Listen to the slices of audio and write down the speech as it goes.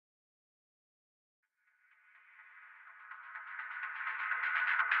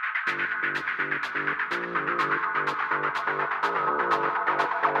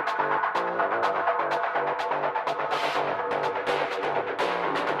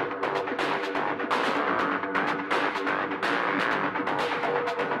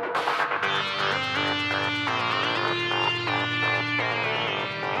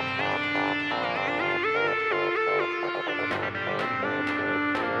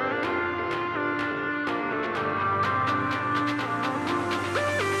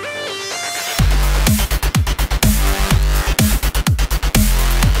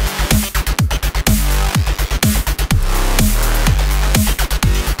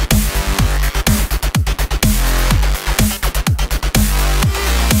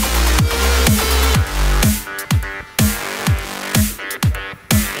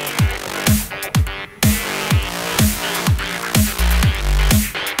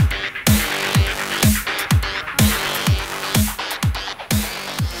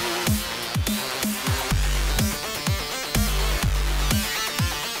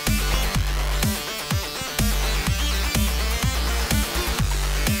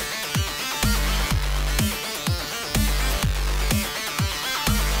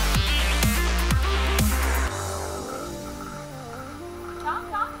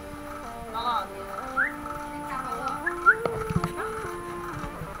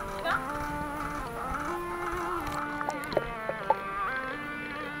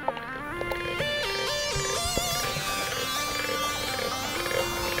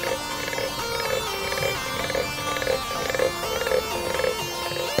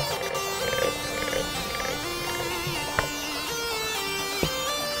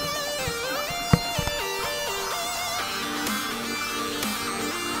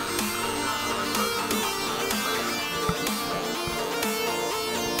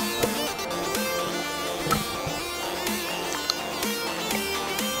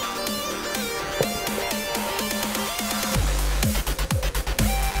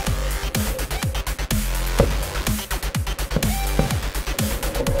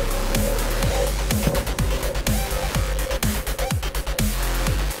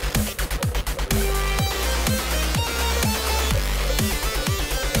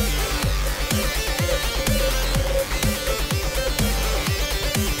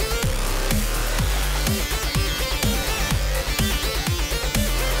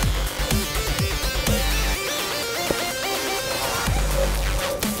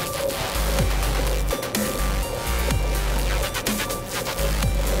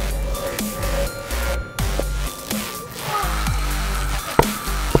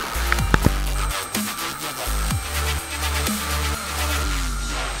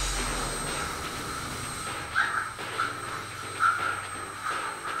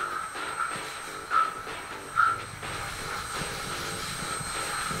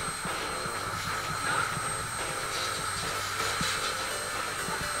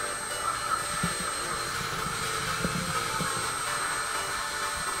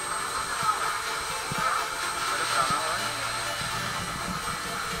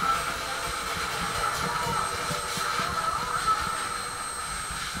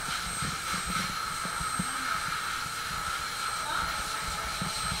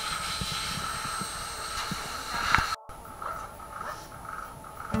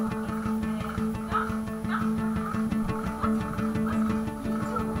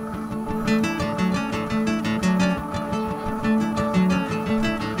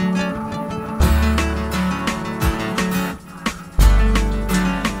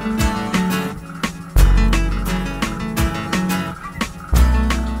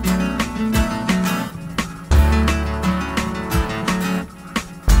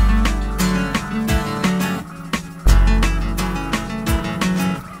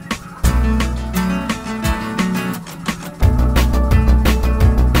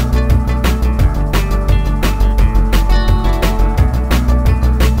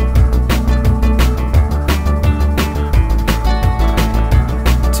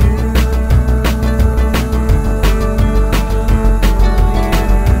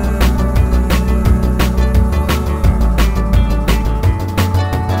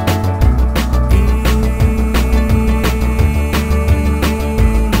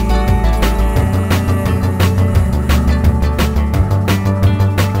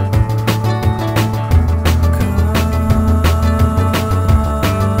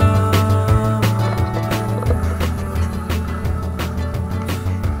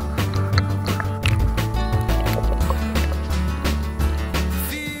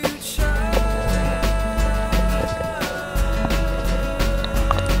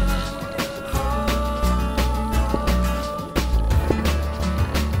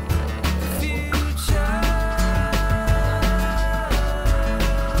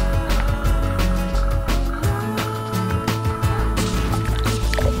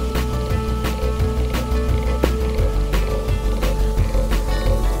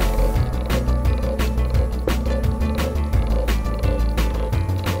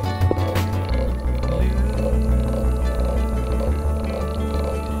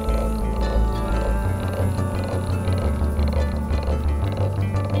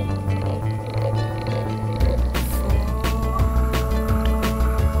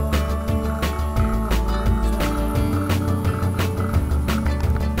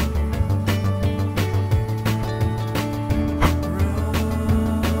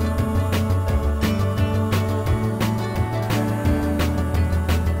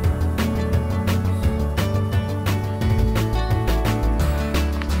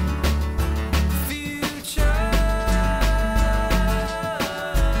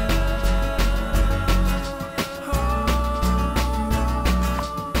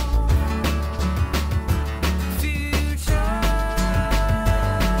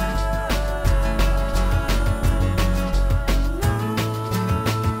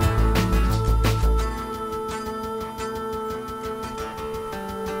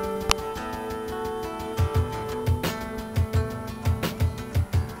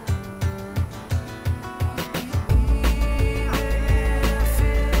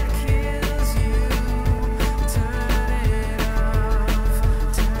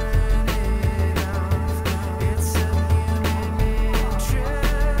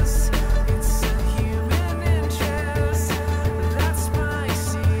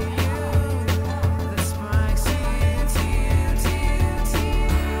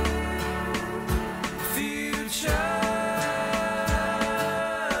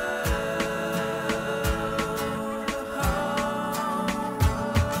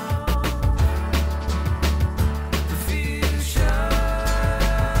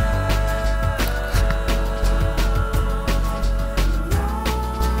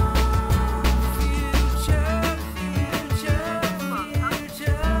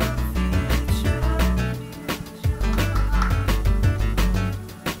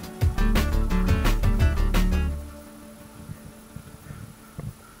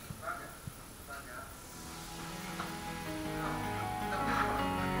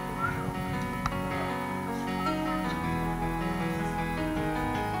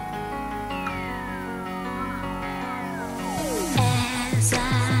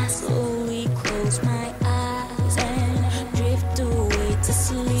close my eyes and drift away to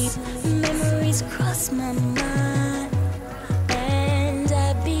sleep. Memories cross my mind and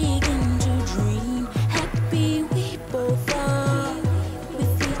I begin to dream. Happy we both are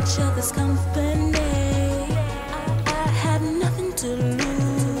with each other's company. I have nothing to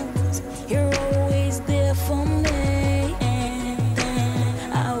lose. You're always there for me. And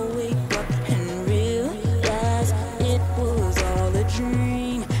then I wake up and realize it was all a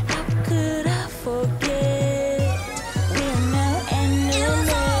dream. How could I forget? We're now enemies. It was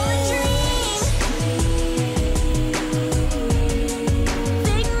all a dream.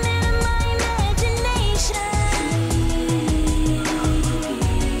 Figment of my imagination.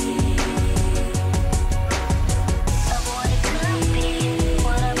 Of what it could be,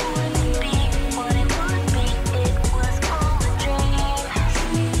 what I wanted to be, what it would be. It was all a dream.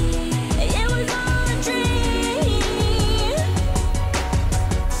 It was all a dream.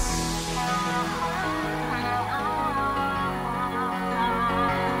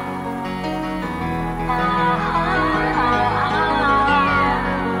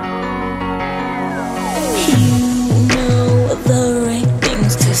 You know the right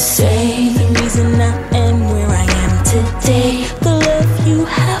things to say. The reason I am where I am today. The love you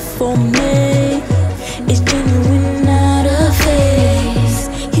have for me is genuine, not a face.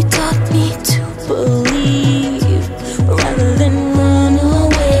 You taught me to believe rather than run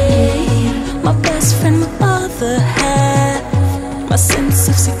away. My best friend, my other half, my sense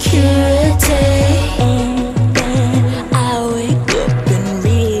of security. And then I wake up and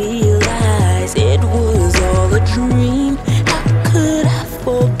realize it was all a dream. How could I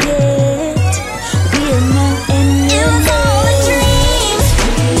forget? We are now enemies. It was all a dream.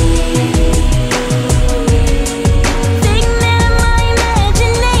 Figment of my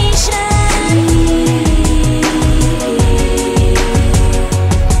imagination.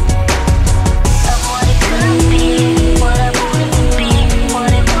 Of what it could be, what I wanted to be,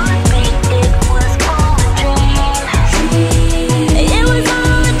 what it would be. It was all a dream. It was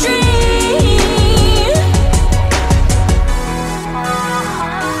all a dream.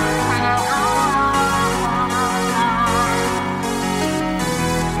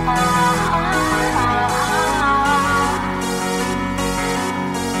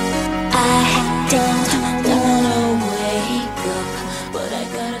 I don't wanna wake up, but I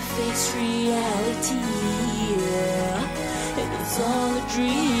gotta face reality. Yeah, it was all a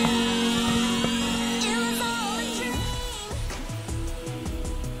dream. It was all a dream.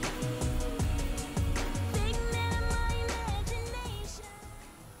 Figment of my imagination.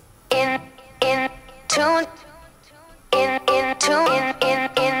 In tune, in tune, in tune,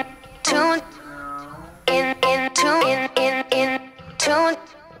 in tune, in tune,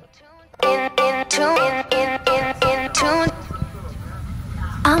 in tune.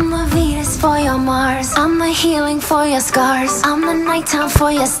 I'm the Venus for your Mars. I'm the healing for your scars. I'm the nighttime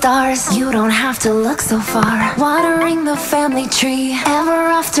for your stars. You don't have to look so far. Watering the family tree,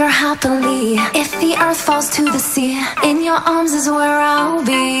 ever after happily. If the earth falls to the sea, in your arms is where I'll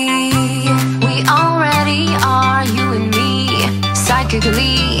be. We already are, you and me,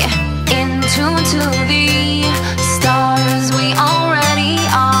 psychically in tune to the stars. We already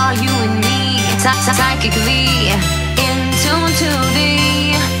are, you and me, psychically in tune to the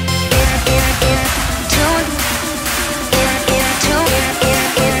in tune, in tune,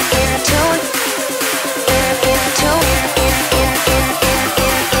 in tune, in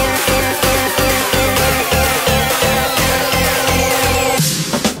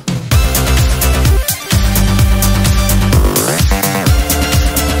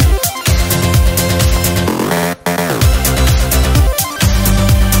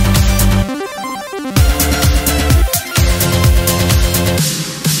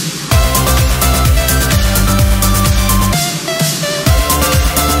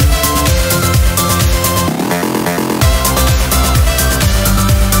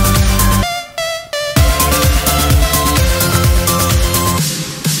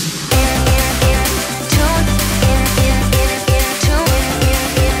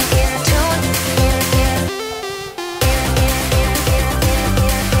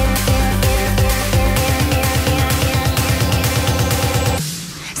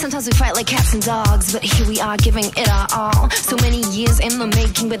like cats and dogs, but here we are giving it our all. So many years in the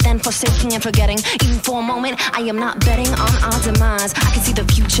making, but then forsaking and forgetting. Even for a moment, I am not betting on our demise. I can see the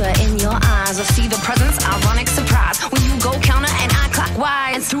future in your eyes. I see the presence, ironic surprise. When you go counter and I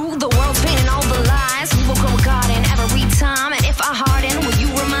clockwise, and through the world's pain and all the lies, we will grow a garden every time. And if I harden, will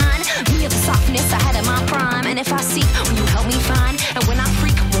you remind me of the softness I had in my prime? And if I seek, will you help me find? And when I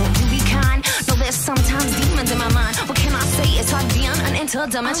freak, won't you be kind? No, there's sometimes demons in my mind. What can I say? It's hard being an intellect.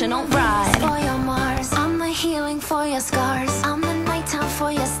 interdimensional ride. For your Mars, I'm the healing for your scars. I'm the nighttime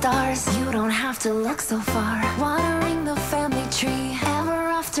for your stars. You don't have to look so far. Watering the family tree, ever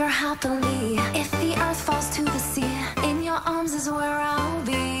after happily. If the earth falls to the sea, in your arms is where I'll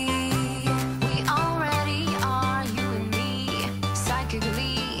be. We already are, you and me,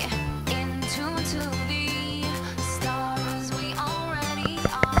 psychically in tune to the stars. We already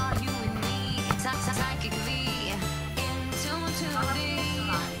are, you and me, psychically in tune to the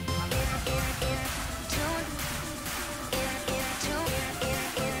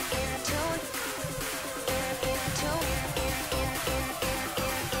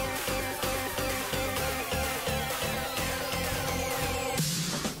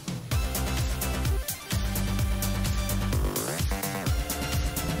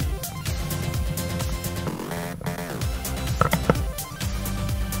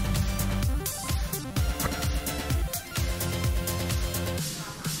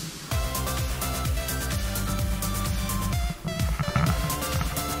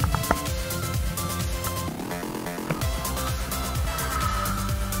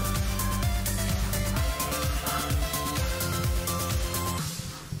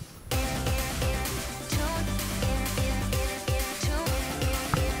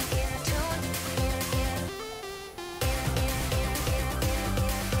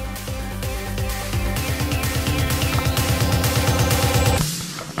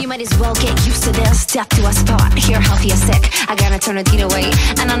might as well get used to this. Death to us part, here healthy or sick. I got eternity to wait,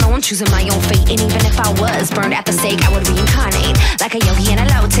 and I know I'm choosing my own fate. And even if I was burned at the stake, I would reincarnate like a yogi in a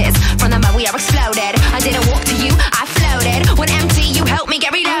lotus. From the mud we are exploded. I didn't walk to you, I floated. When empty, you helped me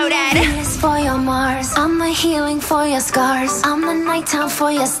get reloaded. This for your Mars, I'm the healing for your scars. I'm the nighttime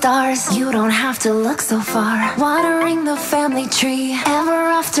for your stars. You don't have to look so far. Watering the family tree, ever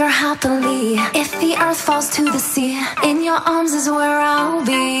after happily. If the earth falls to the sea, in your arms is where I'll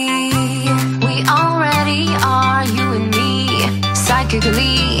be. We already are, you and me,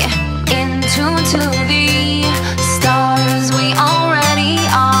 psychically in tune to the stars. We already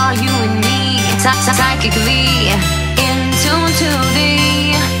are, you and me, psychically